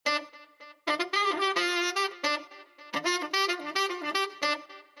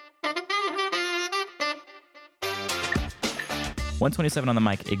127 on the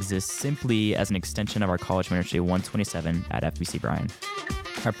Mic exists simply as an extension of our college ministry 127 at FBC Bryan.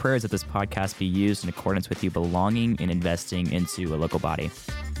 Our prayer is that this podcast be used in accordance with you belonging and investing into a local body.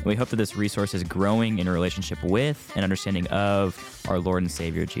 And we hope that this resource is growing in a relationship with and understanding of our Lord and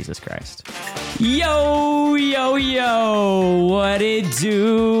Savior, Jesus Christ. Yo, yo, yo, what it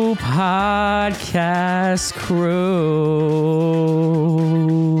do, podcast crew?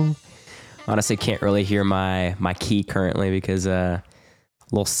 Honestly, can't really hear my key currently because a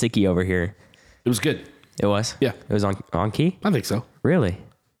little sicky over here. It was good. It was? Yeah. It was on key? I think so. Really?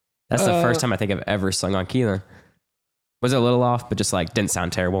 That's the first time I think I've ever sung on key then. Was it a little off, but just like didn't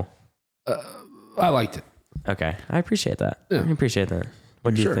sound terrible? I liked it. Okay. I appreciate that. Yeah. I appreciate that.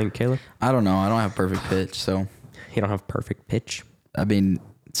 What do you think, Caleb? I don't know. I don't have perfect pitch, so You don't have perfect pitch? I mean,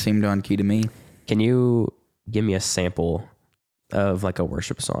 it seemed on key to me. Can you give me a sample of like a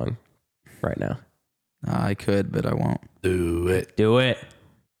worship song right now? I could, but I won't. Do it. Do it.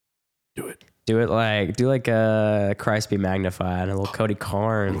 Do it. Do like a Christ Be Magnified, a little Cody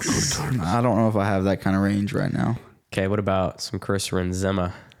Carnes. I don't know if I have that kind of range right now. Okay, what about some Chris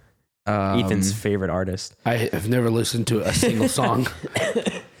Renzema? Ethan's favorite artist. I have never listened to a single song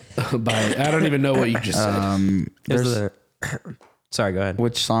by. I don't even know what you just said. Sorry, go ahead.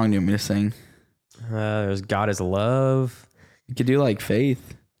 Which song do you want me to sing? There's God is Love. You could do like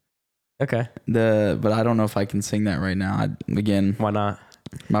Faith. Okay. But I don't know if I can sing that right now. Again, Why not?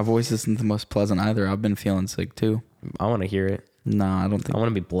 my voice isn't the most pleasant either. I've been feeling sick too. I want to hear it. No, I don't think. I want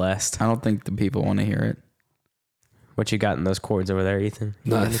to be blessed. I don't think the people want to hear it. What you got in those chords over there, Ethan?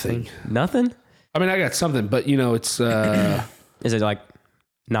 You got Nothing. anything? Nothing? I mean, I got something, but you know, it's Is it like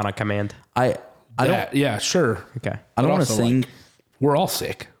not on command? I don't. Yeah, sure. Okay. I don't want to also, sing We're all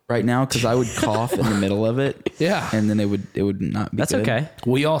sick. right now because I would cough in the middle of it. Yeah. And then it would not be. That's good. okay.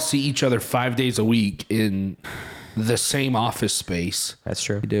 We all see each other 5 days a week in the same office space. That's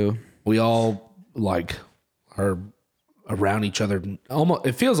true. We do. We all like are around each other. Almost,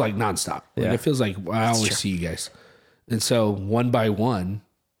 it feels like nonstop. Like, Yeah. it feels like I always see you guys. And so one by one,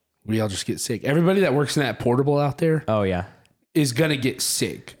 we all just get sick. Everybody that works in that portable out there Oh, yeah. is going to get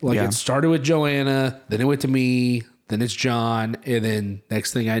sick. Like Yeah. it started with Joanna, then it went to me, then it's John. And then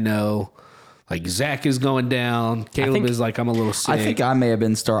next thing I know, like Zach is going down. Caleb is like, I'm a little sick. I think I may have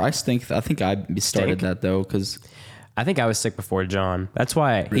been I think I started Stink. that though because I think I was sick before John. That's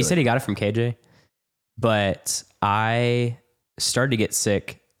why he said he got it from KJ. But I started to get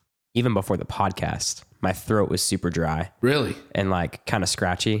sick even before the podcast. My throat was super dry Really? and like kind of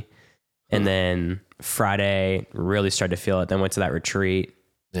scratchy. And then Friday really started to feel it. Then went to that retreat.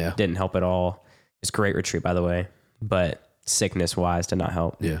 Yeah. Didn't help at all. It's a great retreat, by the way. But sickness wise did not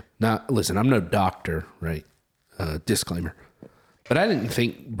help. Yeah. Now, listen, I'm no doctor, right? Disclaimer. But I didn't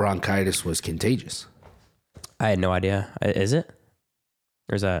think bronchitis was contagious. I had no idea. Is it?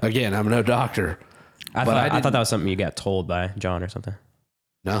 Or is that? Again, I'm no doctor. I but thought that was something you got told by John or something.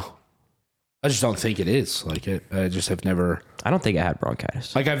 No. I just don't think it is. Like I just have never, I don't think I had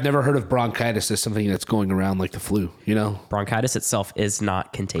bronchitis. like I've never heard of bronchitis as something that's going around like the flu, you know? Bronchitis itself is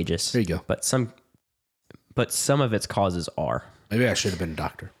not contagious. There you go. But some of its causes are. Maybe I should have been a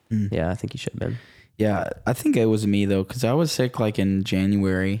doctor. Yeah, I think you should have been. yeah, I think it was me though because I was sick like in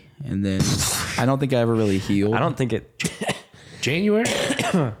January and then I don't think I ever really healed. I don't think it. January?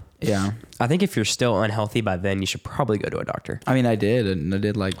 Yeah, I think if you're still unhealthy by then, you should probably go to a doctor. I mean I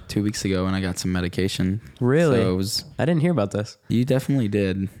did like 2 weeks ago and I got some medication. Really? So it was. I didn't hear about this. You definitely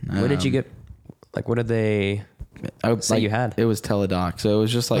did. What did you get? Like, what did they say you had? It was Teladoc, so it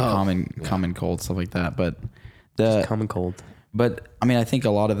was just like common cold stuff like that. But Common cold. But I mean, I think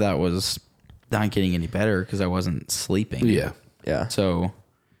a lot of that was not getting any better because I wasn't sleeping. Yeah. Yeah. So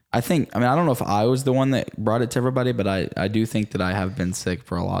I don't know if I was the one that brought it to everybody, but I do think that I have been sick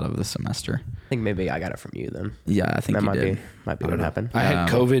for a lot of the semester. I think maybe I got it from you then. Yeah, I think That you might did. be what happened. I had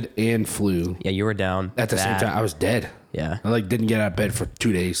COVID and flu Yeah, you were down at the same time. I was dead. Yeah. I like didn't get out of bed for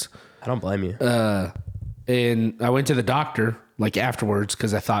 2 days. I don't blame you. And I went to the doctor like afterwards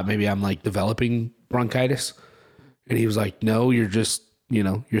because I thought maybe I'm like developing bronchitis. And he was like, no, you're just,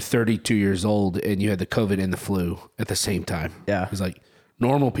 you're 32 years old and you had the COVID and the flu at the same time. Yeah. He's like,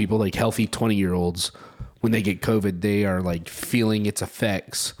 normal people, like healthy 20-year-olds, when they get COVID, they are like feeling its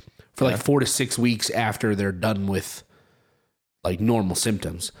effects for like 4 to 6 weeks after they're done with like normal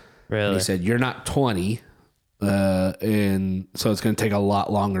symptoms. Really? And he said, you're not 20. And so it's going to take a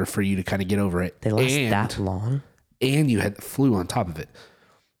lot longer for you to kind of get over it. They last that long? And you had the flu on top of it.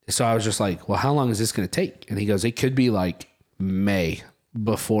 So I was just like, well, how long is this going to take? And he goes, it could be like May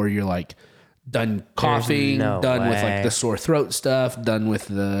before you're like done coughing, no done with way. like the sore throat stuff, done with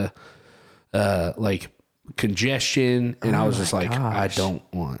the like congestion, and I was just like, gosh. I don't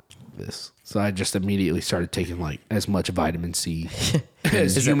want this. So I just immediately started taking like as much vitamin C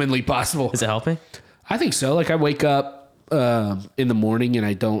as humanly possible. Is it helping? I think so. Like I wake up in the morning and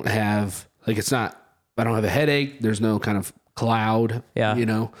I don't have I don't have a headache. There's no kind of cloud, you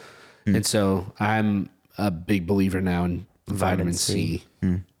know? And so I'm a big believer now in vitamin C.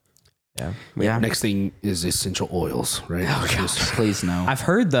 Yeah. Next thing is essential oils, right? Oh, gosh. Please no. I've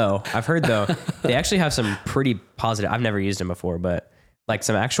heard though, they actually have some pretty positive, I've never used them before, but like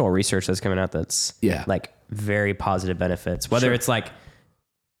some actual research that's coming out that's like very positive benefits, whether it's like,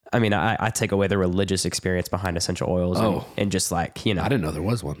 I mean, I take away the religious experience behind essential oils and just like, you know, I didn't know there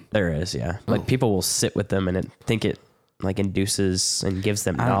was one. There is. Yeah. Like people will sit with them and think it like induces and gives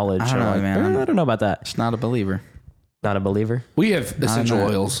them knowledge. I don't know, like, man. I don't know about that. Just not a believer. Not a believer. We have essential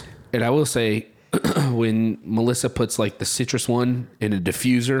oils. And I will say, when Melissa puts like the citrus one in a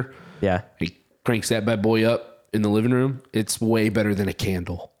diffuser, he cranks that bad boy up in the living room. It's way better than a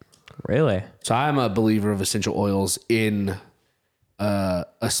candle. Really? So I'm a believer of essential oils in a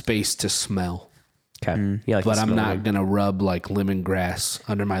space to smell. Okay. Yeah, like but I'm not going to rub like lemongrass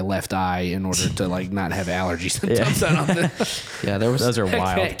under my left eye in order to like not have allergy symptoms. I don't think. Those are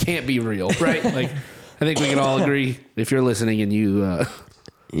wild. That can't be real, right? Like, I think we can all agree if you're listening and you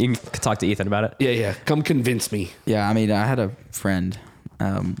can talk to Ethan about it. Yeah. Come convince me. Yeah. I mean, I had a friend,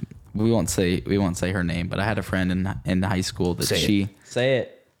 we won't say her name, but I had a friend in high school that Say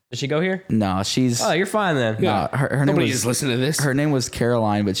it. Did she go here? No, she's. Oh, you're fine then. No, her name was. Just listen to this. Her name was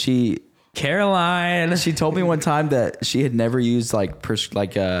Caroline, but she told me one time that she had never used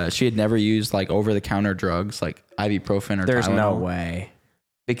she had never used like over the counter drugs like ibuprofen or There's Tylenol. no way.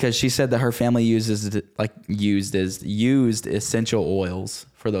 Because she said that her family used essential oils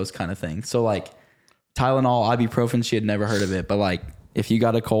for those kind of things. So like Tylenol, ibuprofen, she had never heard of it, but like if you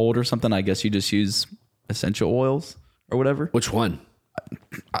got a cold or something, I guess you just use essential oils or whatever. Which one?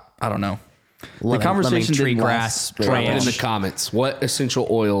 I don't know. The conversation tree didn't grass. Drop it in the comments. What essential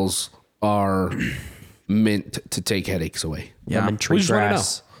oils are meant to take headaches away? Lemon tree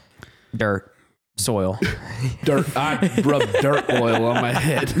grass. Dirt. Soil. Dirt. I rub dirt oil on my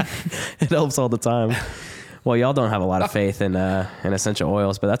head. It helps all the time. Well, y'all don't have a lot of faith in essential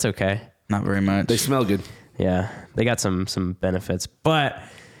oils, but that's okay. Not very much. They smell good. Yeah, they got some benefits. But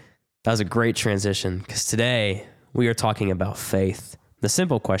that was a great transition because today we are talking about faith. The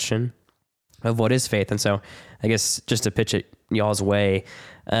simple question of what is faith. And so I guess just to pitch it y'all's way,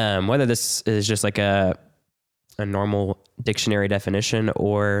 whether this is just like a normal dictionary definition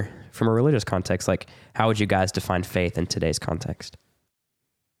or from a religious context, like how would you guys define faith in today's context?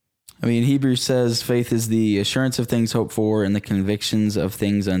 I mean, Hebrews says faith is the assurance of things hoped for and the convictions of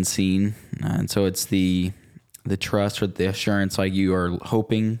things unseen. And so it's the trust or the assurance, like you are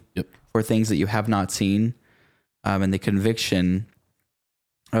hoping for things that you have not seen. And the conviction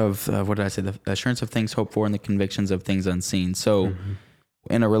of, what did I say? The assurance of things hoped for and the convictions of things unseen. So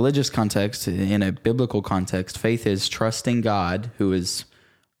in a religious context, in a biblical context, faith is trusting God, who is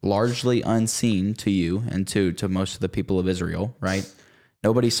largely unseen to you and to most of the people of Israel, right?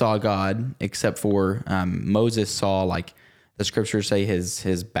 Nobody saw God except for Moses saw, like the scriptures say,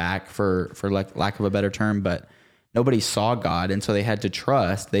 his back for lack of a better term, but nobody saw God. And so they had to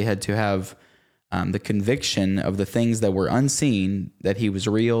trust, they had to have the conviction of the things that were unseen, that he was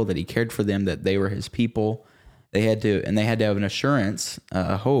real, that he cared for them, that they were his people. They had to have an assurance,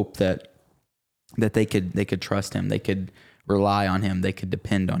 a hope that they could trust him, they could rely on him, they could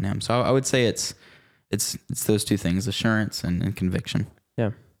depend on him. So I would say it's those two things, assurance and conviction.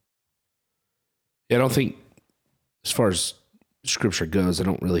 Yeah, I don't think, as far as scripture goes, I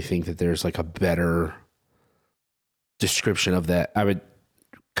don't really think that there's like a better description of that. I would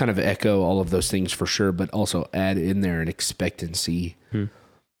kind of echo all of those things for sure, but also add in there an expectancy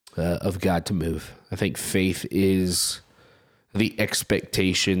of God to move. I think faith is the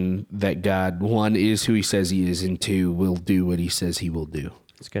expectation that God, one, is who he says he is, and two, will do what he says he will do.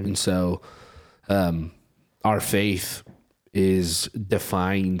 That's good. And so our faith is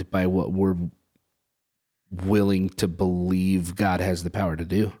defined by what we're willing to believe God has the power to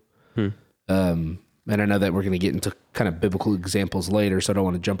do. And I know that we're going to get into kind of biblical examples later, so I don't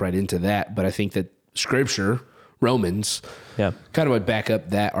want to jump right into that. But I think that Scripture, Romans, kind of would back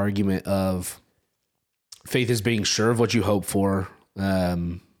up that argument of faith is being sure of what you hope for,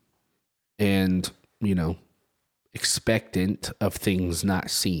 and, you know, expectant of things not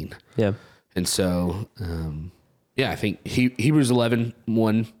seen. Yeah. And so, I think Hebrews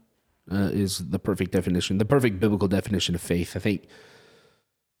 11:1 is the perfect definition, the perfect biblical definition of faith. I think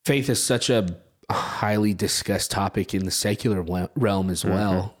faith is such a highly discussed topic in the secular realm as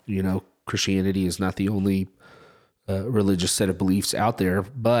well. You know, Christianity is not the only religious set of beliefs out there,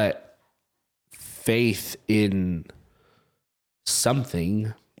 but faith in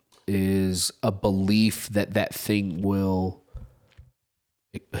something is a belief that that thing will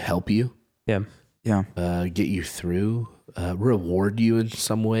help you. Yeah. Get you through, reward you in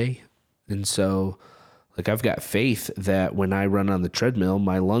some way. And so, like, I've got faith that when I run on the treadmill,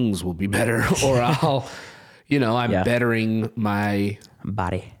 my lungs will be better, or I'll, I'm bettering my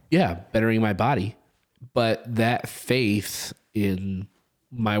body. Yeah, bettering my body. But that faith in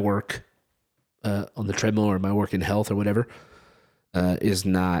my work on the treadmill or my work in health or whatever is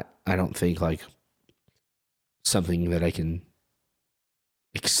not, I don't think, like something that I can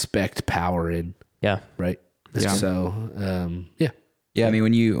expect power in. Yeah. Right. Yeah. So, Yeah, I mean,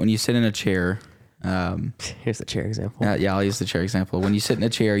 when you sit in a chair, Here's the chair example. I'll use the chair example. When you sit in a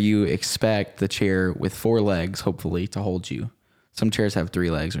chair, you expect the chair with 4 legs, hopefully, to hold you. Some chairs have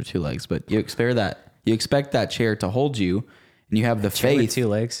 3 legs or 2 legs, but you expect that chair to hold you, and you have the Chair with faith. 2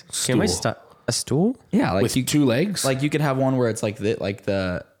 legs. Stool. Can we stop a stool? Yeah, like with 2 legs, like you could have one where it's like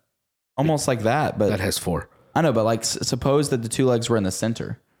almost like that, but that has 4. I know, but like suppose that the 2 legs were in the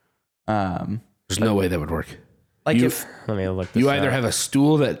center. There's no way that would work. Like You- if Let me look this You up. either have a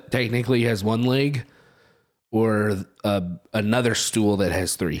stool that technically has 1 leg, or another stool that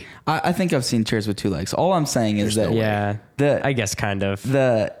has 3. I think I've seen chairs with 2 legs. All I'm saying is that Yeah. I guess kind of.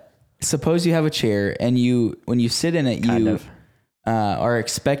 suppose you have a chair and when you sit in it, Kind you of. are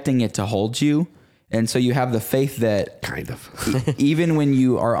expecting it to hold you. And so you have the faith that Kind of. even when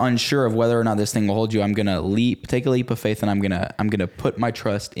you are unsure of whether or not this thing will hold you, I'm going to take a leap of faith, and I'm going to put my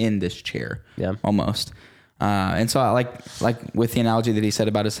trust in this chair. Yeah. Almost. And so I like with the analogy that he said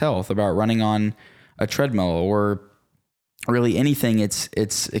about his health, about running on a treadmill, or really anything, it's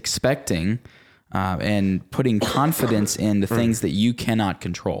expecting and putting confidence in the things that you cannot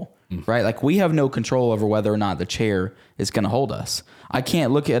control, right? Like we have no control over whether or not the chair is going to hold us. I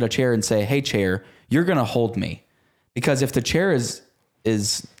can't look at a chair and say, "Hey, chair, you're going to hold me," because if the chair is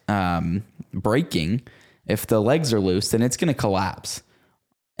breaking, if the legs are loose, then it's going to collapse.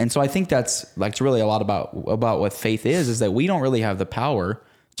 And so I think that's like really a lot about what faith is that we don't really have the power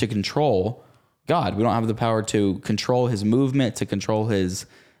to control God. We don't have the power to control his movement, to control his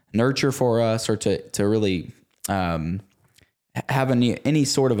nurture for us, or to really have any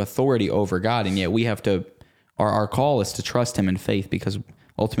sort of authority over God. And yet we have to, our call is to trust him in faith, because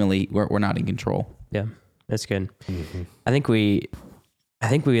ultimately we're not in control. Yeah, that's good. Mm-hmm. I think we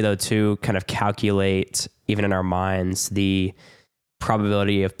though too kind of calculate even in our minds the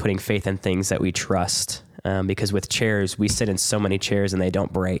probability of putting faith in things that we trust. Because with chairs, we sit in so many chairs and they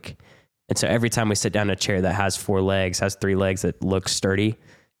don't break. And so every time we sit down in a chair that has 4 legs, has 3 legs that look sturdy,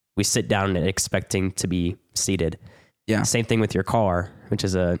 we sit down expecting to be seated. Yeah. Same thing with your car, which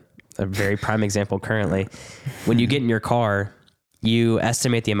is a very prime example currently. When you get in your car, you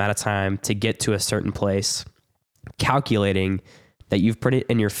estimate the amount of time to get to a certain place, calculating that you've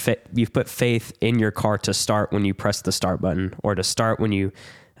put faith in your car to start when you press the start button, or to start when you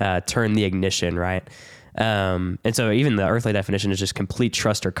turn the ignition, right? And so even the earthly definition is just complete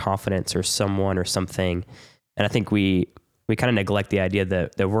trust or confidence or someone or something. And I think we kind of neglect the idea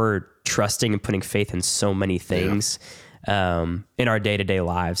that we're trusting and putting faith in so many things in our day-to-day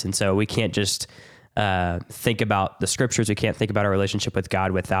lives. And so we can't just think about the scriptures. We can't think about our relationship with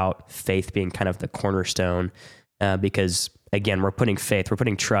God without faith being kind of the cornerstone, because again, we're putting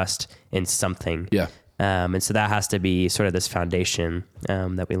trust in something. Yeah. And so that has to be sort of this foundation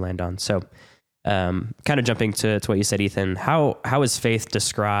that we land on. So kind of jumping to what you said, Ethan, how is faith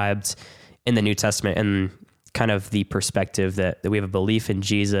described in the New Testament, and kind of the perspective that we have a belief in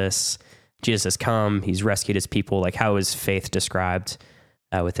Jesus? Jesus has come, he's rescued his people. Like, how is faith described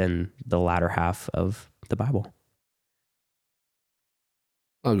within the latter half of the Bible?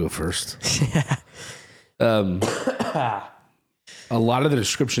 I'll go first. A lot of the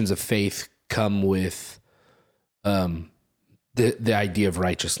descriptions of faith come with the idea of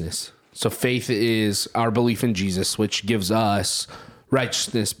righteousness. So faith is our belief in Jesus, which gives us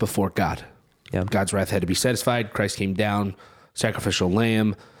righteousness before God. Yeah. God's wrath had to be satisfied. Christ came down, sacrificial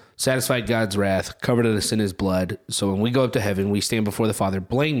lamb, satisfied God's wrath, covered us in his blood. So when we go up to heaven, we stand before the Father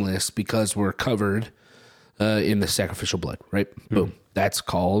blameless because we're covered in the sacrificial blood, right? Boom. That's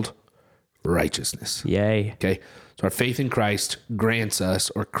called righteousness. Yay. Okay. So our faith in Christ grants us,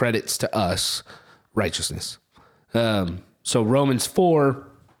 or credits to us, righteousness. So Romans 4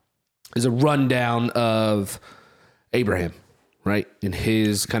 is a rundown of Abraham, right? And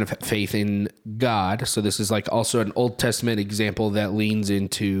his kind of faith in God. So this is like also an Old Testament example that leans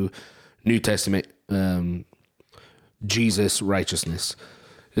into New Testament Jesus righteousness.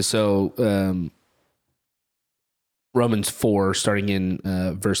 So Romans 4, starting in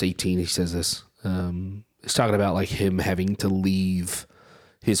verse 18, he says this. He's talking about like him having to leave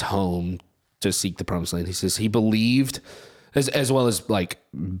his home to seek the promised land. He says he believed, as well as like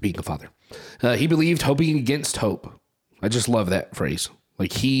being a father. He believed, hoping against hope. I just love that phrase.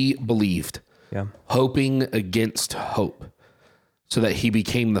 Like he believed, hoping against hope, so that he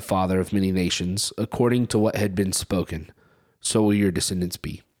became the father of many nations, according to what had been spoken. So will your descendants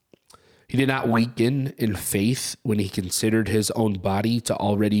be. He did not weaken in faith when he considered his own body to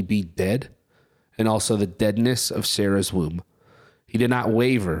already be dead, and also the deadness of Sarah's womb. He did not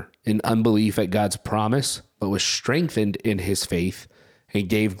waver in unbelief at God's promise, but was strengthened in his faith and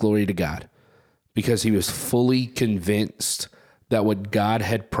gave glory to God, because he was fully convinced that what God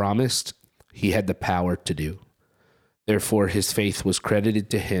had promised, he had the power to do. Therefore, his faith was credited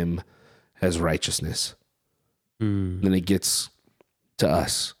to him as righteousness. Then it gets to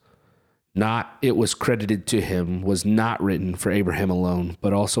us. Not it was credited to him was not written for Abraham alone,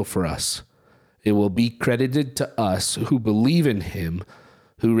 but also for us. It will be credited to us who believe in him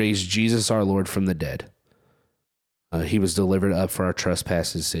who raised Jesus our Lord from the dead. He was delivered up for our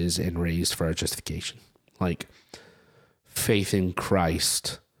trespasses and raised for our justification. Like faith in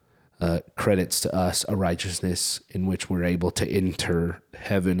Christ credits to us a righteousness in which we're able to enter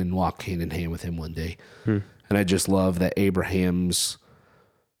heaven and walk hand in hand with him one day. And I just love that Abraham's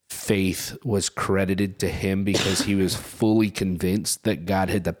faith was credited to him because he was fully convinced that God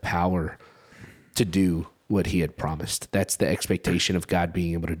had the power to do what he had promised. That's the expectation of God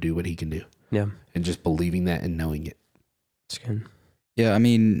being able to do what he can do. Yeah. And just believing that and knowing it. It's good. Yeah, I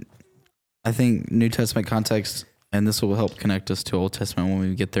mean, I think New Testament context, and this will help connect us to Old Testament when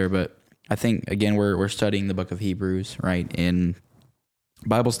we get there, but I think, again, we're studying the book of Hebrews, right, in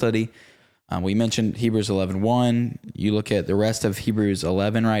Bible study. We mentioned Hebrews 11:1. You look at the rest of Hebrews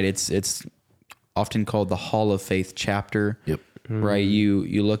 11, right? It's often called the Hall of Faith chapter. Yep. Right?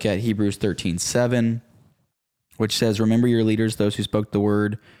 You look at Hebrews 13:7, which says, "Remember your leaders, those who spoke the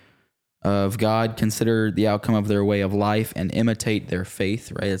word of God. Consider the outcome of their way of life and imitate their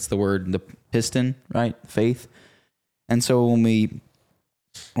faith." Right? It's the word, the piston, right? Faith. And so when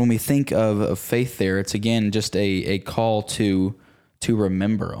we think of faith there, it's again just a call to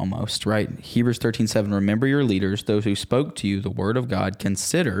remember almost, right? Hebrews 13:7, "Remember your leaders, those who spoke to you the word of God.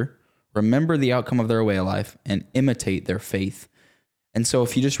 Remember the outcome of their way of life and imitate their faith." And so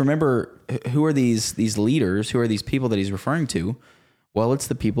if you just remember, who are these leaders? Who are these people that he's referring to? Well, it's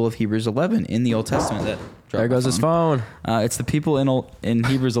the people of Hebrews 11 in the Old Testament. There goes his phone. It's the people in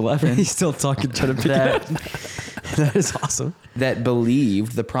Hebrews 11. He's still talking, trying to pick it up. That is awesome. That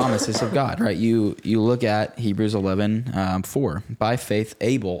believed the promises of God, right? You look at Hebrews 11:4. By faith,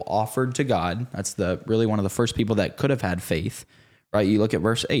 Abel offered to God. That's really one of the first people that could have had faith, right? You look at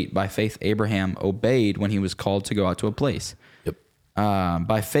verse 8. By faith, Abraham obeyed when he was called to go out to a place. Yep.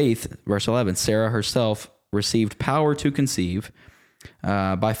 By faith, verse 11, Sarah herself received power to conceive.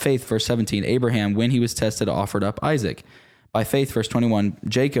 By faith, verse 17, Abraham, when he was tested, offered up Isaac. By faith, verse 21,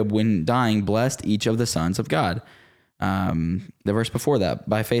 Jacob, when dying, blessed each of the sons of God. The verse before that,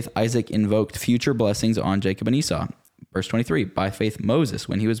 by faith, Isaac invoked future blessings on Jacob and Esau. Verse 23, by faith, Moses,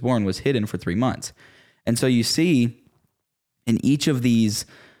 when he was born, was hidden for 3 months. And so you see in each of these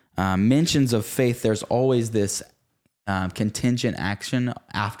mentions of faith, there's always this contingent action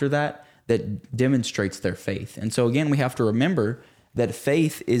after that demonstrates their faith. And so again, we have to remember that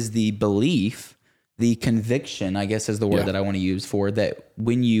faith is the belief, the conviction, I guess is the word that I want to use for that.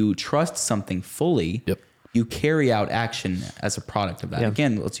 When you trust something fully, you carry out action as a product of that.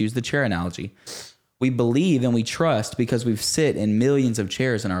 Again, let's use the chair analogy. We believe and we trust because we've sit in millions of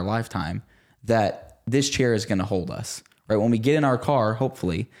chairs in our lifetime that this chair is going to hold us, right? When we get in our car,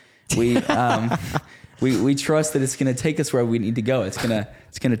 hopefully, we trust that it's going to take us where we need to go. It's going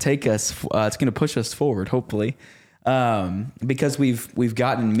to take us. It's going to push us forward, hopefully, because we've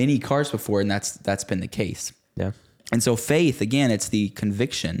gotten many cars before, and that's been the case. Yeah. And so faith, again, it's the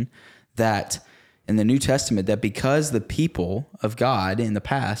conviction that in the New Testament that because the people of God in the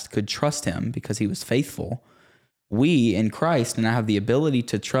past could trust him because he was faithful, we in Christ now have the ability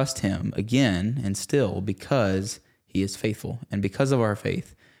to trust him again and still because he is faithful. And because of our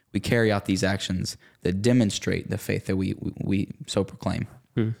faith, we carry out these actions that demonstrate the faith that we so proclaim.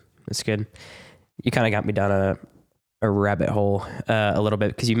 That's good. You kind of got me down a rabbit hole a little bit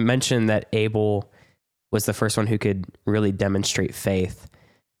because you mentioned that Abel was the first one who could really demonstrate faith.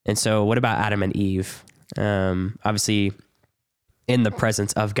 And so what about Adam and Eve? Obviously in the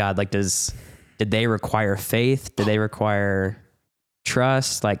presence of God, like did they require faith? Did they require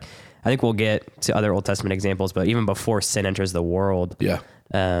trust? Like, I think we'll get to other Old Testament examples, but even before sin enters the world,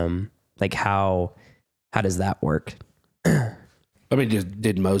 Like how does that work? I mean,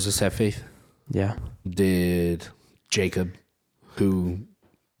 did Moses have faith? Yeah. Did Jacob, who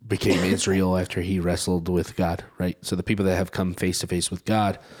became Israel after he wrestled with God, right? So the people that have come face to face with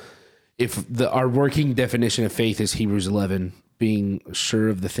God, if our working definition of faith is Hebrews 11, being sure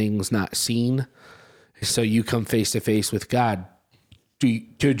of the things not seen. So you come face to face with God.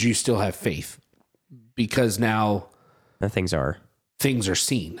 Could you still have faith? Because now The things are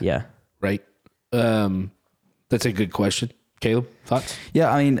seen. Yeah. Right. That's a good question. Caleb, thoughts?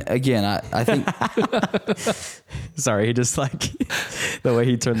 Yeah, I mean, again, I think Sorry, he just like the way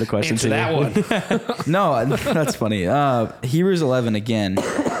he turned the question Answer to that you. one. no, that's funny. Hebrews 11 again.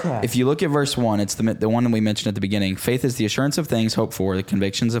 If you look at verse 1, it's the one that we mentioned at the beginning. Faith is the assurance of things hoped for, the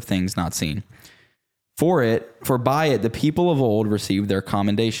convictions of things not seen. For by it the people of old received their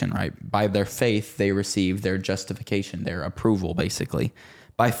commendation, right? By their faith they received their justification, their approval, basically.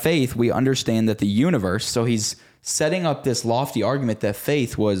 By faith we understand that the universe, so he's setting up this lofty argument that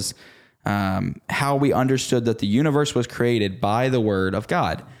faith was how we understood that the universe was created by the word of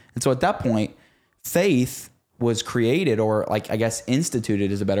God. And so at that point, faith was created, or like I guess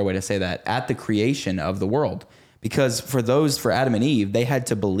instituted is a better way to say that, at the creation of the world. Because for Adam and Eve, they had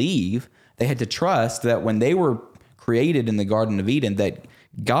to believe, they had to trust that when they were created in the Garden of Eden, that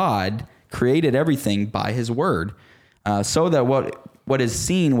God created everything by his word, so that what is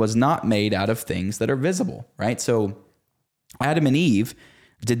seen was not made out of things that are visible, right? So Adam and Eve,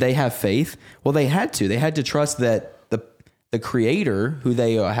 did they have faith? Well, they had to. They had to trust that the creator, who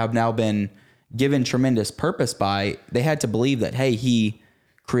they have now been given tremendous purpose by, they had to believe that, hey, he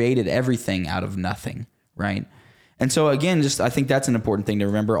created everything out of nothing, right? And so again, I think that's an important thing to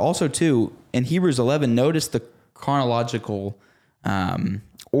remember. Also, too, in Hebrews 11, notice the chronological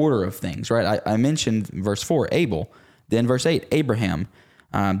order of things, right? I mentioned verse 4, Abel. Then verse 8, Abraham.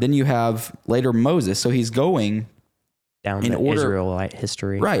 Then you have later Moses. So he's going Down in the order, Israelite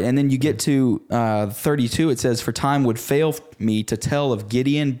history. right? And then you get to 32. It says, "For time would fail me to tell of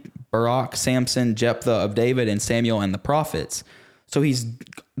Gideon, Barak, Samson, Jephthah, of David, and Samuel, and the prophets." So he's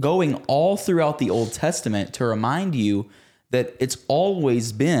going all throughout the Old Testament to remind you that it's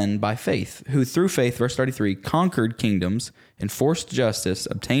always been by faith, who through faith, verse 33, conquered kingdoms, enforced justice,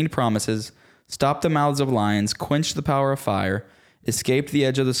 obtained promises, stopped the mouths of lions, quenched the power of fire, escaped the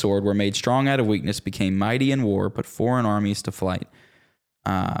edge of the sword, were made strong out of weakness, became mighty in war, put foreign armies to flight.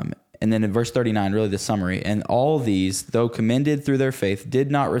 And then in verse 39, really the summary, and all these, though commended through their faith,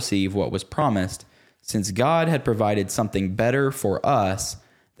 did not receive what was promised, since God had provided something better for us,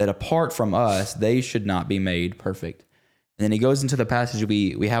 that apart from us, they should not be made perfect. And then he goes into the passage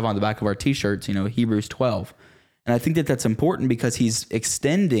we have on the back of our t-shirts, Hebrews 12. And I think that that's important because he's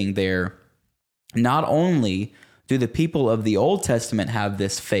extending there. Not only do the people of the Old Testament have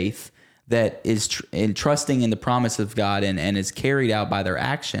this faith that is trusting in the promise of God and is carried out by their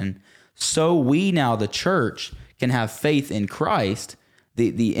action, so we now, the church, can have faith in Christ,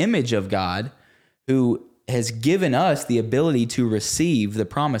 the image of God, who has given us the ability to receive the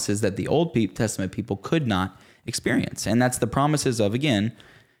promises that the Old Testament people could not experience. And that's the promises of, again,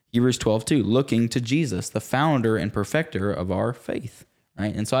 Hebrews 12:2, looking to Jesus, the founder and perfecter of our faith,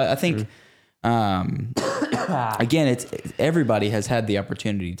 right? And so I think... again, it's everybody has had the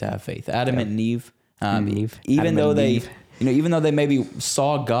opportunity to have faith. Adam and Eve, even though they maybe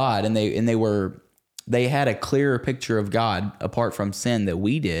saw God and they had a clearer picture of God apart from sin that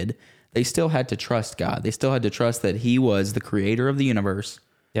we did, they still had to trust God. They still had to trust that he was the creator of the universe.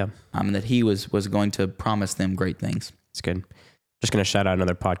 Yeah. And that he was going to promise them great things. It's good. Just going to shout out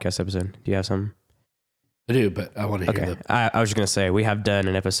another podcast episode. Do you have some? I do, but I want to hear Okay. I was just going to say, we have done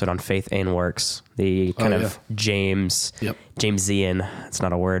an episode on faith and works, the kind of Jamesian, it's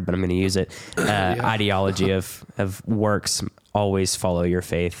not a word, but I'm going to use it, ideology of works always follow your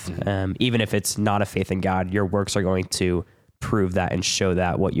faith. Even if it's not a faith in God, your works are going to prove that and show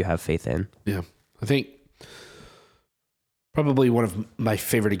that what you have faith in. Yeah. I think probably one of my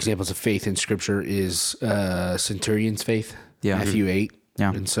favorite examples of faith in Scripture is Centurion's faith, Matthew 8.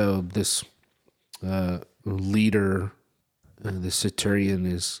 Yeah. And so this... leader, the centurion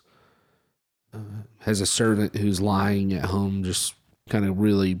has a servant who's lying at home, just kind of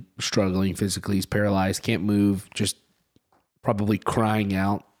really struggling physically. He's paralyzed, can't move, just probably crying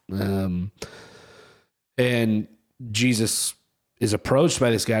out. And Jesus is approached by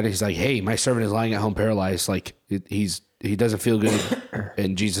this guy, and he's like, "Hey, my servant is lying at home paralyzed. Like he doesn't feel good."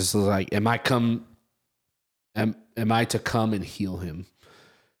 And Jesus is like, "Am I to come and heal him?"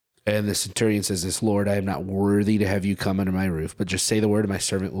 And the centurion says this, "Lord, I am not worthy to have you come under my roof, but just say the word and my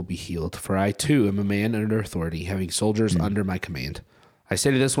servant will be healed. For I too am a man under authority, having soldiers under my command. I say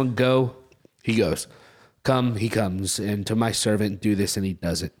to this one, go, he goes. Come, he comes. And to my servant, do this, and he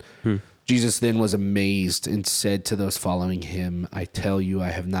does it. Jesus then was amazed and said to those following him, I tell you, I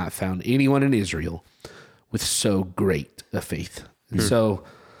have not found anyone in Israel with so great a faith. And so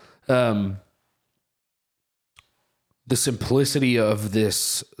the simplicity of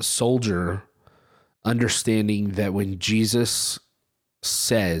this soldier understanding that when Jesus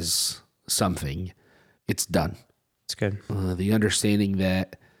says something, it's done. It's good. The understanding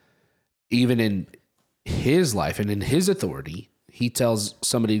that even in his life and in his authority, he tells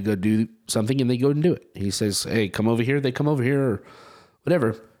somebody to go do something and they go and do it. He says, hey, come over here. They come over here or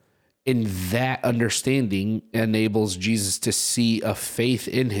whatever. And that understanding enables Jesus to see a faith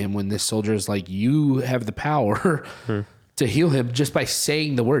in him when this soldier is like, you have the power to heal him just by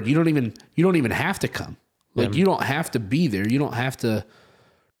saying the word. You don't even have to come. Like, you don't have to be there. You don't have to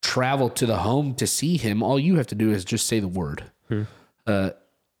travel to the home to see him. All you have to do is just say the word. And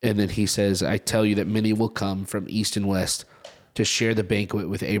then he says, I tell you that many will come from east and west to share the banquet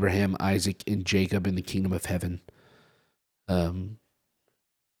with Abraham, Isaac, and Jacob in the kingdom of heaven.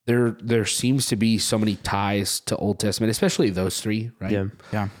 There seems to be so many ties to Old Testament, especially those three, right?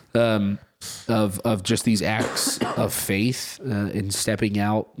 Yeah. Of just these acts of faith and stepping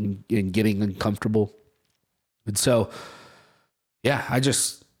out and getting uncomfortable. And so, yeah,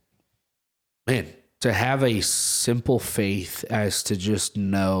 to have a simple faith as to just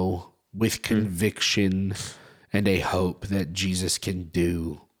know with conviction and a hope that Jesus can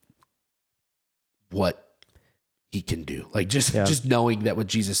do what he can do. Like just knowing that what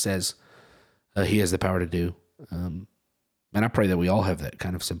Jesus says, he has the power to do. And I pray that we all have that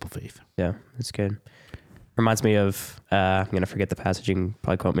kind of simple faith. Yeah, that's good. Reminds me of, I'm going to forget the passage. You can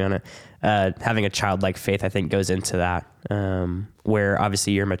probably quote me on it. Having a childlike faith, I think, goes into that, where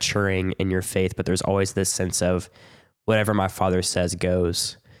obviously you're maturing in your faith, but there's always this sense of whatever my Father says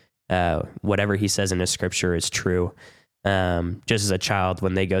goes. Whatever he says in his scripture is true. Just as a child,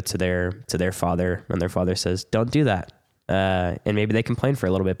 when they go to their father, when their father says, don't do that. And maybe they complain for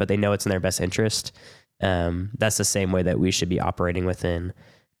a little bit, but they know it's in their best interest. That's the same way that we should be operating within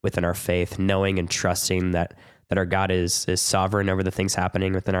our faith, knowing and trusting that our God is sovereign over the things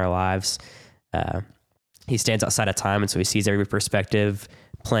happening within our lives. He stands outside of time, and so he sees every perspective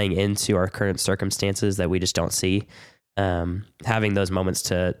playing into our current circumstances that we just don't see. Having those moments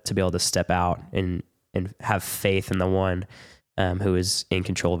to be able to step out and have faith in the one who is in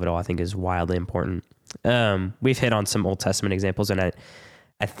control of it all, I think is wildly important. We've hit on some Old Testament examples, and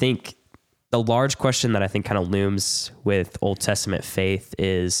I think the large question that I think kind of looms with Old Testament faith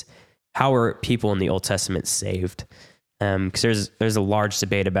is, how are people in the Old Testament saved? Because there's a large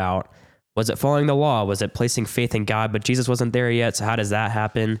debate about, was it following the law? Was it placing faith in God? But Jesus wasn't there yet, so how does that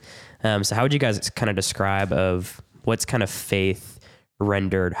happen? So how would you guys kind of describe of what's kind of faith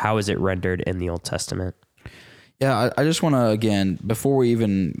rendered? How is it rendered in the Old Testament? Yeah, I just want to, again, before we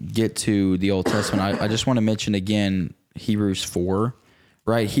even get to the Old Testament, I just want to mention again Hebrews 4,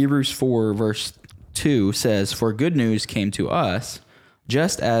 right? Hebrews 4 verse 2 says, for good news came to us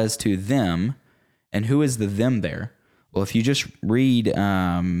just as to them. And who is the them there? Well, if you just read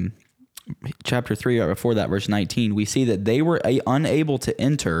chapter 3 right before that, verse 19, we see that they were unable to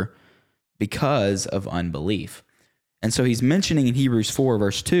enter because of unbelief. And so he's mentioning in Hebrews 4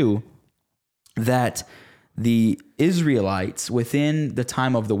 verse 2 that the Israelites within the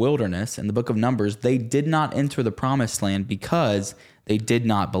time of the wilderness in the book of Numbers, they did not enter the promised land because they did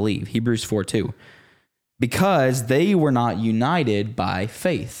not believe. Hebrews 4:2. Because they were not united by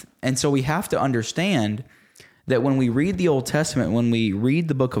faith. And so we have to understand that when we read the Old Testament, when we read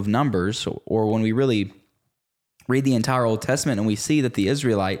the book of Numbers, or when we really read the entire Old Testament and we see that the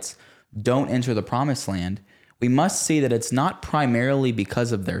Israelites don't enter the promised land, we must see that it's not primarily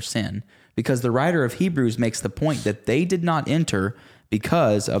because of their sin, because the writer of Hebrews makes the point that they did not enter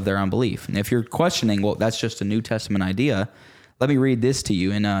because of their unbelief. And if you're questioning, well, that's just a New Testament idea, let me read this to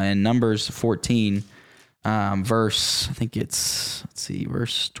you in Numbers 14, verse, I think it's,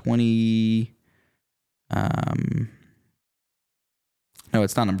 verse 20. No,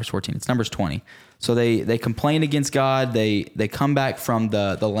 it's not Numbers 14. It's Numbers 20. So they complain against God. They come back from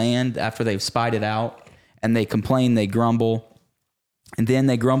the land after they've spied it out, and they complain, they grumble. And then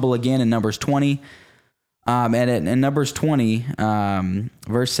they grumble again in Numbers 20. And in Numbers 20,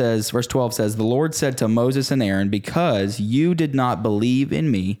 verse 12 says, the Lord said to Moses and Aaron, because you did not believe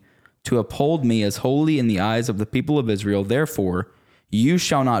in me to uphold me as holy in the eyes of the people of Israel, therefore you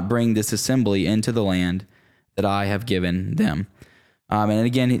shall not bring this assembly into the land that I have given them. And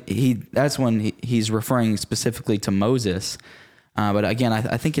again, that's when he's referring specifically to Moses. But again,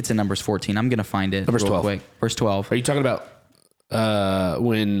 I think it's in Numbers 14. I'm going to find it Numbers real 12. quick. Verse 12. Are you talking about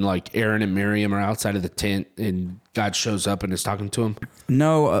when like Aaron and Miriam are outside of the tent and God shows up and is talking to him?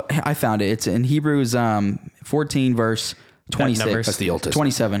 No, I found it. It's in Hebrews 14, verse 26. Numbers? That's the Old Testament.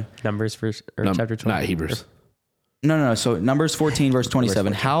 27. Numbers verse or chapter 12. Not Hebrews. No. So Numbers 14, verse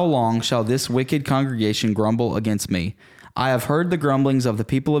 27. How long shall this wicked congregation grumble against me? I have heard the grumblings of the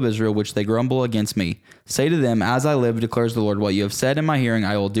people of Israel, which they grumble against me. Say to them, as I live, declares the Lord, what you have said in my hearing,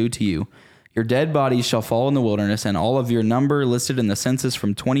 I will do to you. Your dead bodies shall fall in the wilderness, and all of your number listed in the census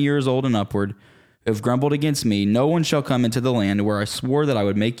from 20 years old and upward, who have grumbled against me. No one shall come into the land where I swore that I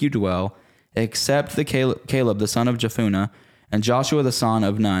would make you dwell, except the Caleb the son of Jephunneh, and Joshua the son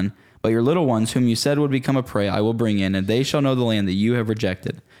of Nun. But your little ones, whom you said would become a prey, I will bring in, and they shall know the land that you have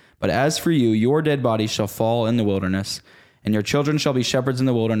rejected. But as for you, your dead bodies shall fall in the wilderness, and your children shall be shepherds in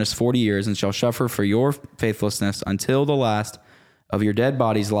the wilderness 40 years, and shall suffer for your faithlessness until the last of your dead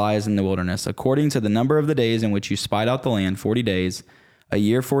bodies lies in the wilderness. According to the number of the days in which you spied out the land, 40 days, a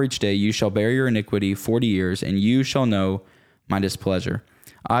year for each day, you shall bear your iniquity 40 years, and you shall know my displeasure.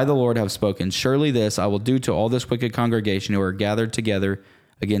 I, the Lord, have spoken. Surely this I will do to all this wicked congregation who are gathered together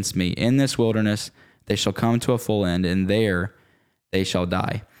against me. In this wilderness they shall come to a full end, and there they shall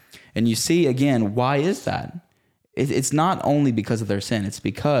die. And you see, again, why is that? It's not only because of their sin. It's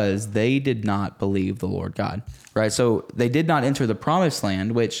because they did not believe the Lord God, right? So they did not enter the promised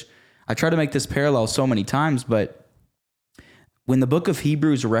land, which I try to make this parallel so many times, but when the book of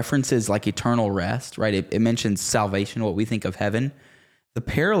Hebrews references like eternal rest, right? It mentions salvation, what we think of heaven. The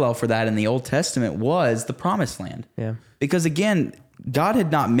parallel for that in the Old Testament was the promised land. Yeah. Because again, God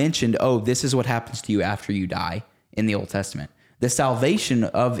had not mentioned, oh, this is what happens to you after you die in the Old Testament. The salvation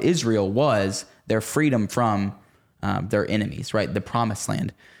of Israel was their freedom from their enemies, right? The promised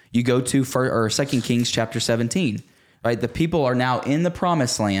land. You go to 2 Kings chapter 17, right? The people are now in the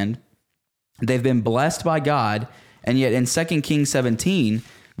promised land. They've been blessed by God. And yet in 2 Kings 17,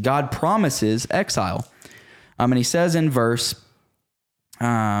 God promises exile. And he says in verse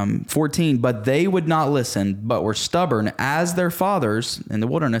 14, but they would not listen, but were stubborn as their fathers in the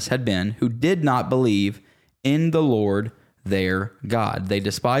wilderness had been, who did not believe in the Lord their God. They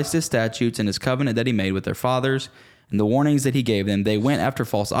despised his statutes and his covenant that he made with their fathers and the warnings that he gave them. They went after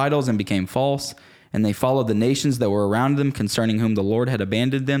false idols and became false, and they followed the nations that were around them, concerning whom the Lord had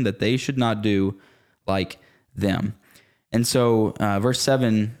abandoned them, that they should not do like them. And so verse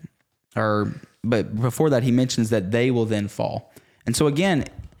 7, but before that, he mentions that they will then fall. And so again,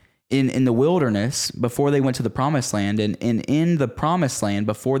 in the wilderness, before they went to the promised land, and in the promised land,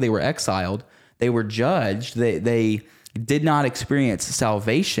 before they were exiled, they were judged. They did not experience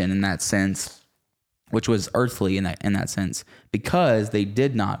salvation in that sense, which was earthly in that sense, because they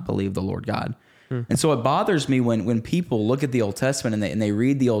did not believe the Lord God. And so it bothers me when people look at the Old Testament and they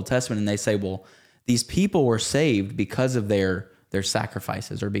read the Old Testament and they say, well, these people were saved because of their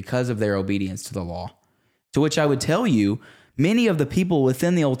sacrifices or because of their obedience to the law. To which I would tell you, many of the people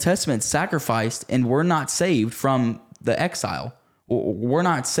within the Old Testament sacrificed and were not saved from the exile, or were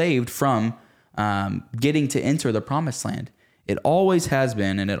not saved from getting to enter the promised land. It always has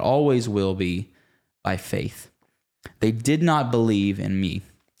been, and it always will be, by faith. They did not believe in me,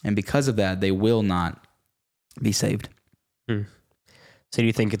 and because of that, they will not be saved. So do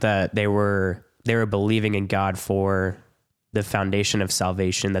you think that they were believing in God for the foundation of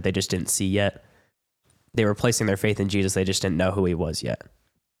salvation that they just didn't see yet? They were placing their faith in Jesus, they just didn't know who he was yet.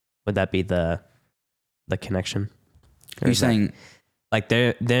 Would that be the connection? Are you saying, like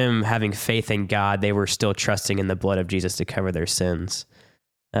them having faith in God, they were still trusting in the blood of Jesus to cover their sins?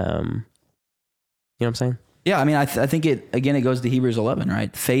 You know what I'm saying? Yeah, I mean, I think it goes to Hebrews 11,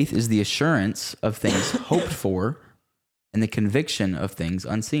 right? Faith is the assurance of things hoped for and the conviction of things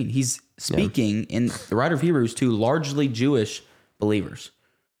unseen. He's speaking in the writer of Hebrews to largely Jewish believers.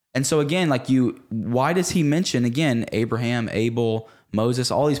 And so again, why does he mention again Abraham, Abel, Moses,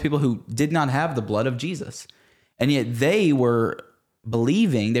 all these people who did not have the blood of Jesus? And yet they were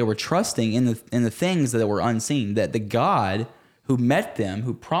believing, they were trusting in the things that were unseen, that the God who met them,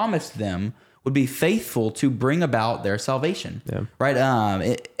 who promised them, would be faithful to bring about their salvation. Yeah.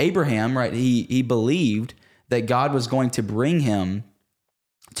 Right? Abraham, right? He believed that God was going to bring him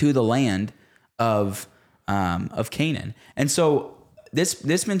to the land of Canaan. And so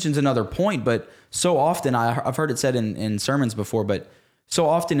this mentions another point, but so often I've heard it said in sermons before, but so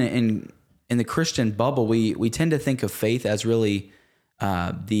often in the Christian bubble, we tend to think of faith as really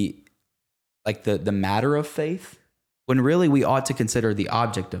the matter of faith, when really we ought to consider the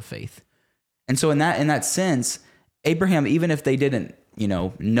object of faith. And so in that sense, Abraham, even if they didn't,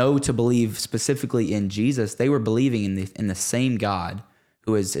 know to believe specifically in Jesus, they were believing in the same God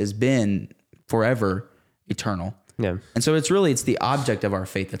who has been forever eternal. Yeah. And so it's the object of our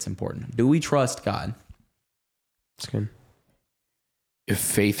faith that's important. Do we trust God? That's good. If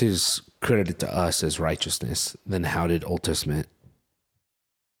faith is credited to us as righteousness, then how did Old Testament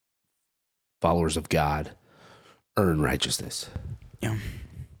followers of God earn righteousness? Yeah.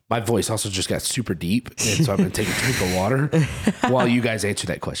 My voice also just got super deep, and so I'm going to take a drink of water while you guys answer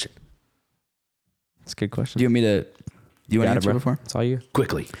that question. That's a good question. Do you want me to? Do you want to answer bro. before? It's all you.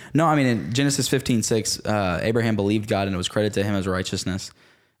 Quickly. No, I mean in Genesis 15:6, Abraham believed God and it was credited to him as righteousness,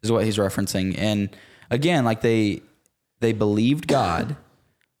 is what he's referencing. And again, like they believed God,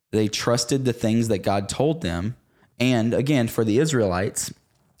 they trusted the things that God told them, and again for the Israelites,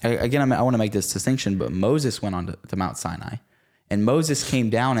 again I want to make this distinction, but Moses went on to Mount Sinai, and Moses came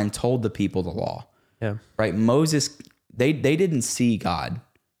down and told the people the law. Yeah. Right. Moses, they didn't see God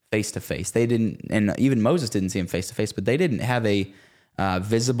face to face. They didn't, and even Moses didn't see him face to face, but they didn't have a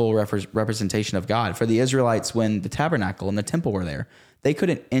visible representation of God. For the Israelites, when the tabernacle and the temple were there, they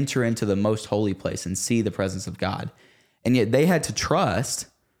couldn't enter into the most holy place and see the presence of God. And yet they had to trust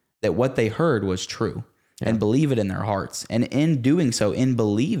that what they heard was true and believe it in their hearts. And in doing so, in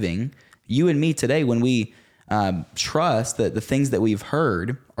believing, you and me today, when we trust that the things that we've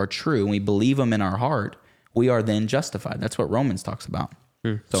heard are true and we believe them in our heart, we are then justified. That's what Romans talks about.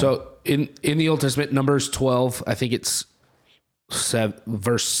 So in the Old Testament, Numbers 12, I think it's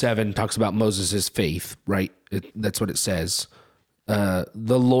verse 7 talks about Moses' faith, right? That's what it says. The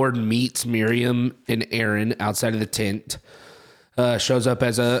Lord meets Miriam and Aaron outside of the tent, shows up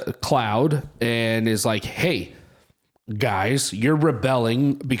as a cloud and is like, hey, guys, you're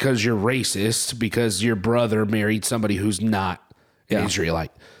rebelling because you're racist because your brother married somebody who's not an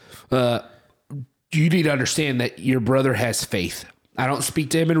Israelite. You need to understand that your brother has faith. I don't speak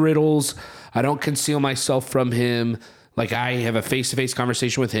to him in riddles. I don't conceal myself from him. Like, I have a face-to-face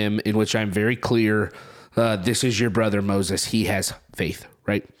conversation with him in which I'm very clear, this is your brother Moses. He has faith,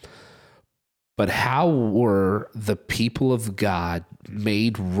 right? But how were the people of God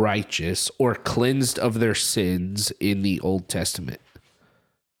made righteous or cleansed of their sins in the Old Testament?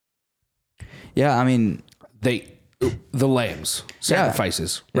 Yeah, I mean, The lambs,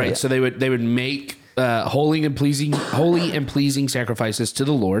 sacrifices, right? Yeah. So they would make holy and pleasing sacrifices to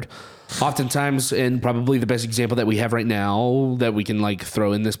the Lord. Oftentimes, and probably the best example that we have right now that we can like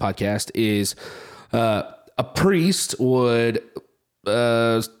throw in this podcast is a priest would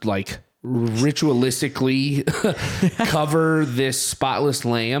like ritualistically cover this spotless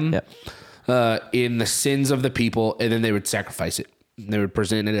lamb in the sins of the people, and then they would sacrifice it. They would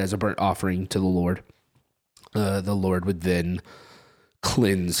present it as a burnt offering to the Lord. The Lord would then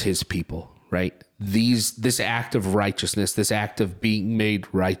cleanse his people, right? This act of righteousness, this act of being made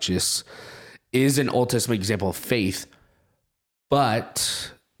righteous is an Old Testament example of faith.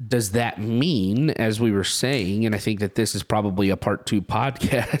 But does that mean, as we were saying, and I think that this is probably a part 2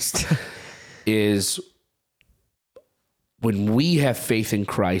 podcast, is when we have faith in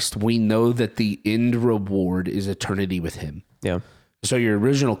Christ, we know that the end reward is eternity with him. Yeah. So your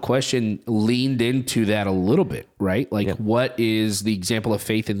original question leaned into that a little bit, right? Like, what is the example of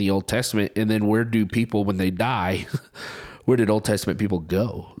faith in the Old Testament? And then where do people, when they die, where did Old Testament people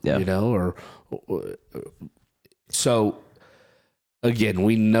go? Yeah. You know, so again,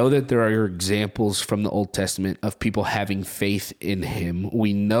 we know that there are examples from the Old Testament of people having faith in him.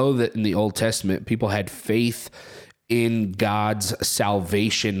 We know that in the Old Testament, people had faith in God's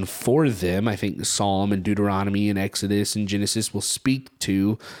salvation for them. I think Psalm and Deuteronomy and Exodus and Genesis will speak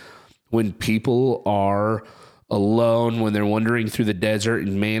to when people are alone, when they're wandering through the desert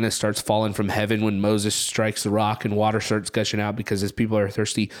and manna starts falling from heaven, when Moses strikes the rock and water starts gushing out because his people are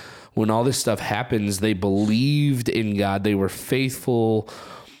thirsty. When all this stuff happens, they believed in God. They were faithful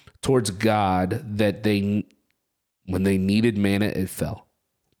towards God, that when they needed manna, it fell.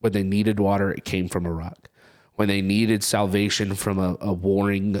 When they needed water, it came from a rock. When they needed salvation from a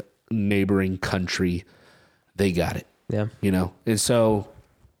warring neighboring country, they got it. Yeah. You know? And so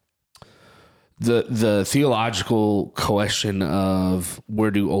the theological question of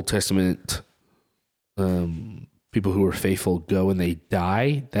where do Old Testament people who are faithful go when they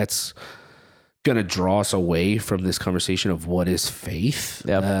die, that's going to draw us away from this conversation of what is faith.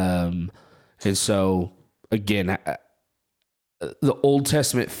 Yep. And so, again, the Old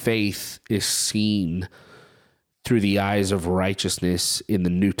Testament faith is seen through the eyes of righteousness in the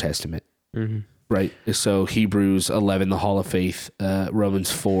New Testament, right? So Hebrews 11, the Hall of Faith,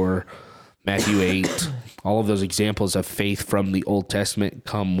 Romans 4, Matthew 8, all of those examples of faith from the Old Testament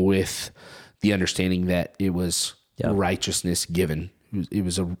come with the understanding that it was righteousness given. It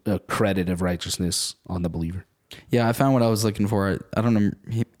was a credit of righteousness on the believer. Yeah, I found what I was looking for. I don't know.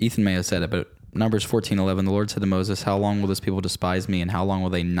 Ethan may have said it, but Numbers 14:11, the Lord said to Moses, "How long will this people despise me, and how long will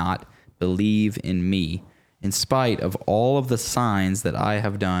they not believe in me, in spite of all of the signs that I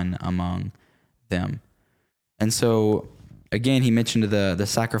have done among them?" And so, again, he mentioned the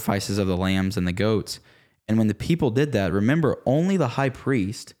sacrifices of the lambs and the goats. And when the people did that, remember, only the high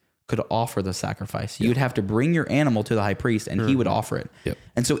priest could offer the sacrifice. You would have to bring your animal to the high priest, and he would offer it. Yep.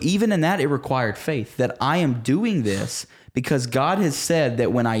 And so even in that, it required faith that I am doing this because God has said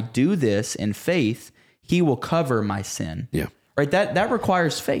that when I do this in faith, he will cover my sin. Yeah. Right? That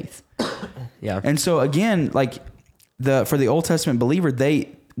requires faith. Yeah. And so again, like for the Old Testament believer, they,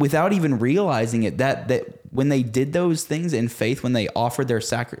 without even realizing it, that when they did those things in faith, when they offered their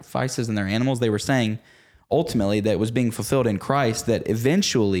sacrifices and their animals, they were saying ultimately that was being fulfilled in Christ, that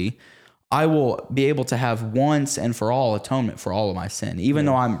eventually I will be able to have once and for all atonement for all of my sin. Even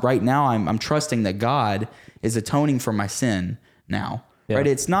though I'm trusting that God is atoning for my sin now. Yeah. Right?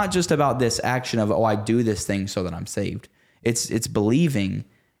 It's not just about this action of, I do this thing so that I'm saved. It's believing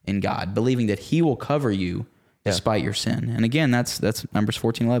in God, believing that he will cover you despite your sin. And again, that's Numbers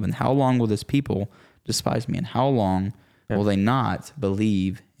 14:11. How long will this people despise me, and how long will they not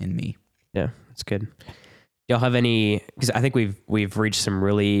believe in me? Yeah, that's good. Y'all have any, because I think we've reached some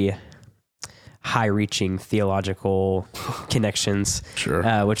really high-reaching theological connections.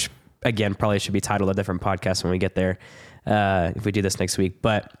 Sure. Which, again, probably should be titled a different podcast when we get there, if we do this next week.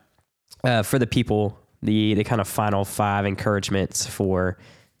 But for the people, the kind of final 5 encouragements for,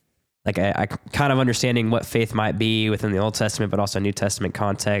 like, I kind of understanding what faith might be within the Old Testament, but also New Testament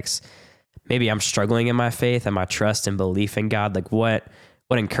context. Maybe I'm struggling in my faith and my trust and belief in God. Like, what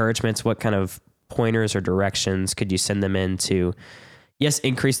encouragements, what kind of pointers or directions could you send them in to, yes,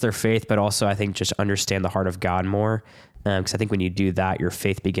 increase their faith, but also I think just understand the heart of God more. Because I think when you do that, your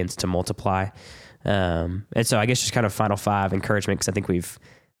faith begins to multiply. And so I guess just kind of final 5 encouragement, because I think we've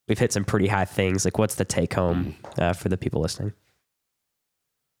hit some pretty high things. Like, what's the take home for the people listening?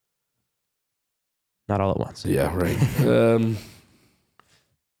 Not all at once. Yeah, right.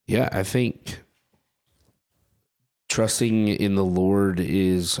 Yeah, I think trusting in the Lord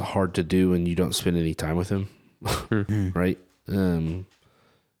is hard to do when you don't spend any time with him. Right? And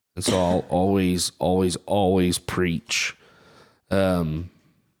so I'll always preach to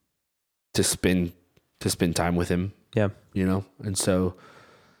spend time with him. Yeah. You know? And so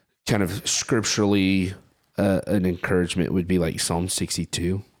kind of scripturally an encouragement would be like Psalm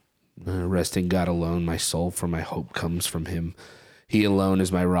 62. Rest in God alone, my soul, for my hope comes from him. He alone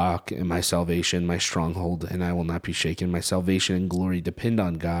is my rock and my salvation, my stronghold, and I will not be shaken. My salvation and glory depend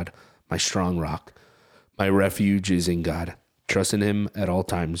on God, my strong rock. My refuge is in God. Trust in him at all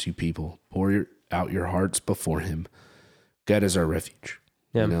times, you people. Pour out your hearts before him. God is our refuge.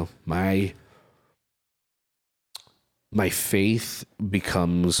 Yeah. You know, my faith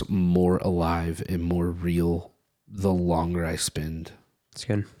becomes more alive and more real the longer I spend That's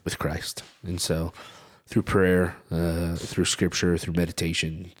good. with Christ. And so through prayer, through scripture, through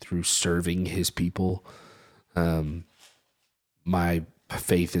meditation, through serving his people, my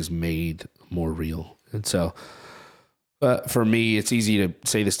faith is made more real. And so for me, it's easy to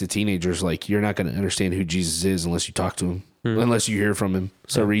say this to teenagers, like, you're not going to understand who Jesus is unless you talk to him, unless you hear from him.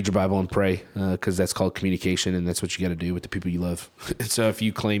 So read your Bible and pray, because that's called communication, and that's what you got to do with the people you love. So if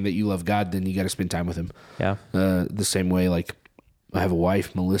you claim that you love God, then you got to spend time with him. Yeah. The same way, like, I have a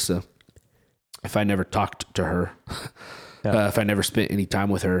wife, Melissa. If I never talked to her, if I never spent any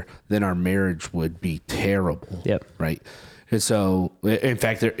time with her, then our marriage would be terrible. Yep. Right. And so, in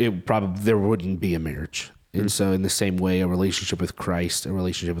fact, there wouldn't be a marriage. And so in the same way, a relationship with Christ, a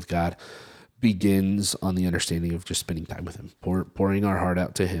relationship with God begins on the understanding of just spending time with him, pouring our heart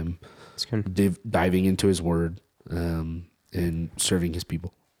out to him, diving into his word, and serving his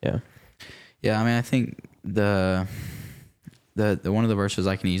people. Yeah. Yeah. I mean, I think the one of the verses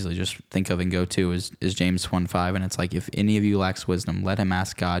I can easily just think of and go to is James 1:5. And it's like, if any of you lacks wisdom, let him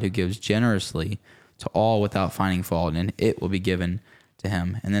ask God, who gives generously to all without finding fault, and it will be given to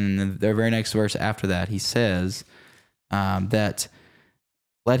him. And then in the very next verse after that, he says that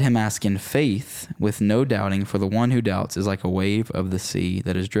let him ask in faith with no doubting, for the one who doubts is like a wave of the sea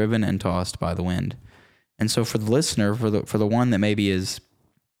that is driven and tossed by the wind. And so for the listener, for the one that maybe is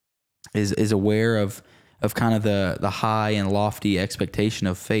aware of kind of the high and lofty expectation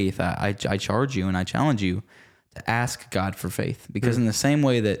of faith, I charge you and I challenge you to ask God for faith, because in the same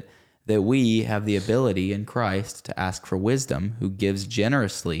way that we have the ability in Christ to ask for wisdom, who gives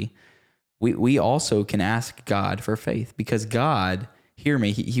generously, we also can ask God for faith, because God, hear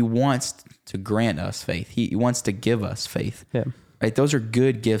me, he wants to grant us faith. He wants to give us faith. Yeah. Right? Those are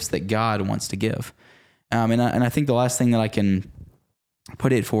good gifts that God wants to give. And I think the last thing that I can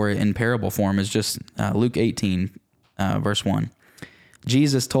put it for in parable form is just Luke 18, verse 1.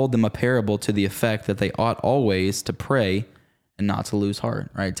 Jesus told them a parable to the effect that they ought always to pray and not to lose heart,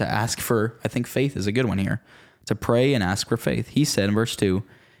 right? To ask for, I think faith is a good one here, to pray and ask for faith. He said in verse 2,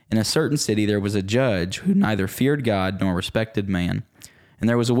 in a certain city there was a judge who neither feared God nor respected man. And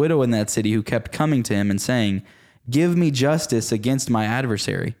there was a widow in that city who kept coming to him and saying, give me justice against my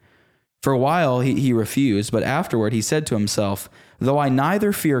adversary. For a while he refused, but afterward he said to himself, though I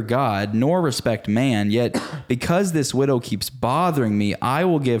neither fear God nor respect man, yet because this widow keeps bothering me, I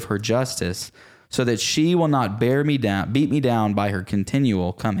will give her justice, so that she will not beat me down by her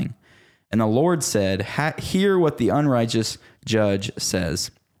continual coming. And the Lord said, hear what the unrighteous judge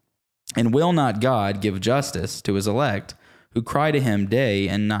says. And will not God give justice to his elect, who cry to him day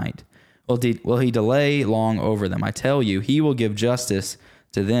and night? Will he delay long over them? I tell you, he will give justice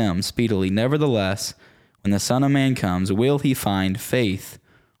to them speedily. Nevertheless, when the Son of Man comes, will he find faith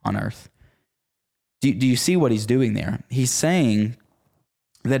on earth? Do you see what he's doing there? He's saying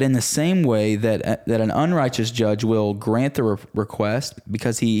that in the same way that an unrighteous judge will grant the request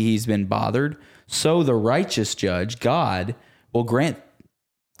because he's been bothered, so the righteous judge, God, will grant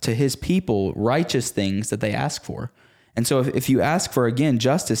to his people righteous things that they ask for. And so if you ask for, again,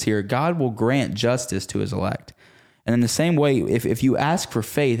 justice here, God will grant justice to his elect. And in the same way, if you ask for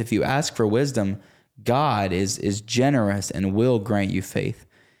faith, if you ask for wisdom, God is generous and will grant you faith.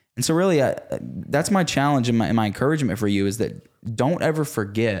 And so really, that's my challenge and my encouragement for you is that don't ever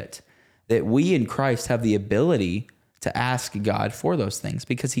forget that we in Christ have the ability to ask God for those things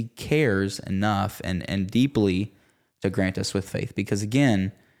because he cares enough and deeply to grant us with faith. Because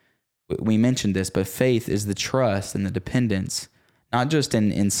again, we mentioned this, but faith is the trust and the dependence, not just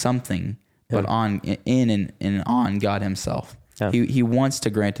in something, but on God himself. Yeah. He wants to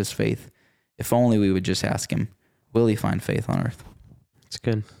grant us faith. If only we would just ask him, will he find faith on earth? It's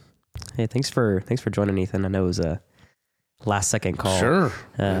good. Hey, thanks for joining, Ethan. I know it was a last second call. Sure.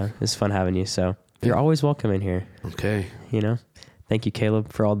 It was fun having you. So you're always welcome in here. Okay. Thank you,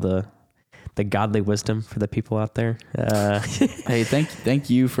 Caleb, for all the godly wisdom for the people out there. Hey, thank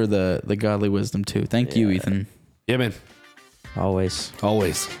you for the godly wisdom too. Thank you, Ethan. Yeah, man. Always.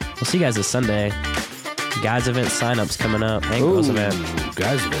 We'll see you guys this Sunday. Guys event signups coming up. And girls event.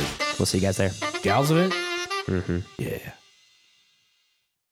 Guys event. We'll see you guys there. Gals event? Mm-hmm. Yeah.